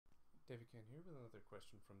David Can here with another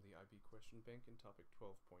question from the IB question bank in topic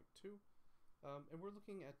 12.2, and we're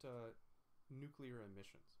looking at nuclear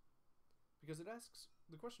emissions because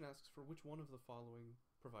the question asks for which one of the following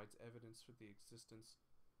provides evidence for the existence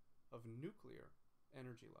of nuclear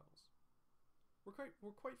energy levels.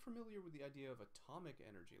 We're quite familiar with the idea of atomic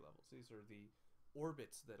energy levels. These are the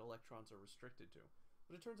orbits that electrons are restricted to,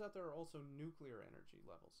 but it turns out there are also nuclear energy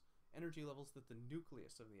levels that the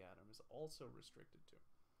nucleus of the atom is also restricted to.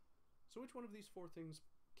 So which one of these four things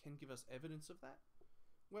can give us evidence of that?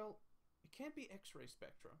 Well, it can't be X-ray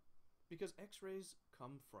spectra, because X-rays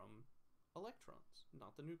come from electrons,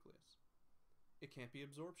 not the nucleus. It can't be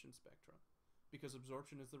absorption spectra, because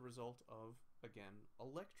absorption is the result of, again,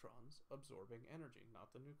 electrons absorbing energy,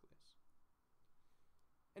 not the nucleus.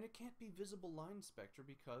 And it can't be visible line spectra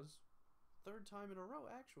because, third time in a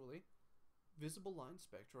row actually, visible line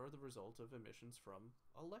spectra are the result of emissions from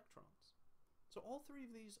electrons. So all three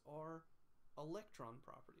of these are electron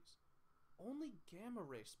properties. Only gamma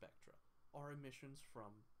ray spectra are emissions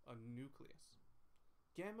from a nucleus.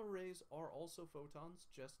 Gamma rays are also photons,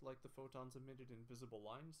 just like the photons emitted in visible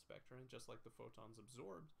line spectra, and just like the photons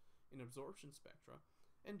absorbed in absorption spectra,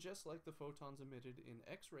 and just like the photons emitted in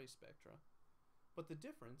X-ray spectra. But the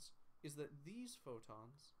difference is that these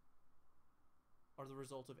photons are the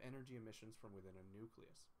result of energy emissions from within a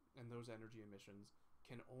nucleus, and those energy emissions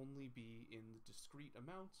can only be in the discrete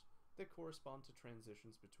amounts that correspond to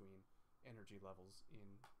transitions between energy levels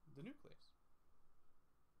in the nucleus.